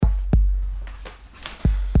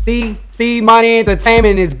See, money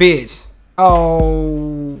entertainment is bitch.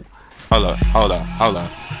 Oh. Hold up. On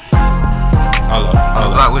the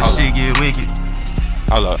block where shit get wicked.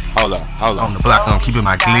 Hold up. On the block, I'm keeping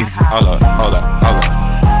my glizzy. Hold up.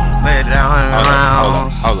 Lay it down around.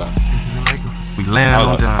 We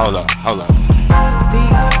land down. Hold up.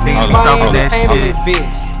 Niggas be talking that shit. Bitch.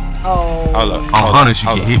 Oh. On hunters, you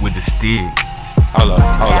get hit with the stick. Hold up.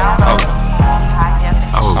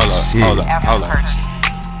 Oh shit. Hold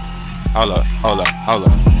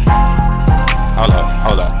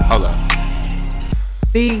up.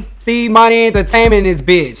 See, money entertainment is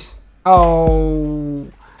bitch. Oh.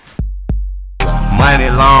 Money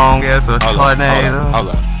long as a tornado.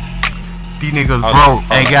 These niggas broke,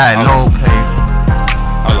 ain't got no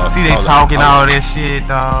paper. See, they talking all that shit,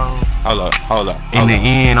 dawg. In the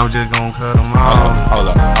end, I'm just gonna cut them off.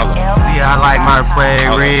 See, I like my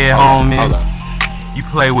flag red, homie. You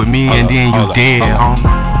play with me and then you dead, homie.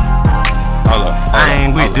 I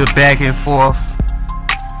ain't with the back and forth.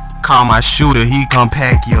 Call my shooter, he come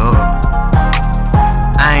pack you up.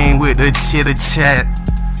 I ain't with the chitter chat.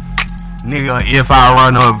 Nigga, if I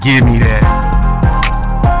run up, give me that.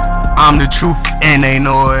 I'm the truth and they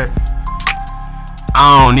know it.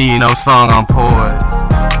 I don't need no song, I'm poet.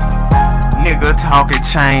 Nigga talking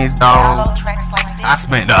chains, dawg. I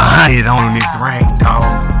spent 100 on this ring,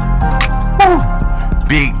 dawg.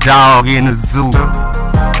 Big dog in the zoo.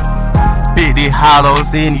 50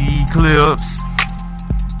 hollows in the eclipse.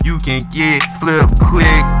 You can get flipped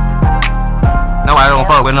quick. No, I don't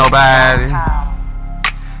fuck with nobody.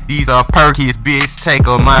 These are perkies, bitch. Take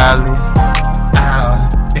a Miley.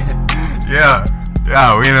 Yeah,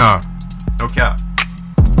 we know. No cap.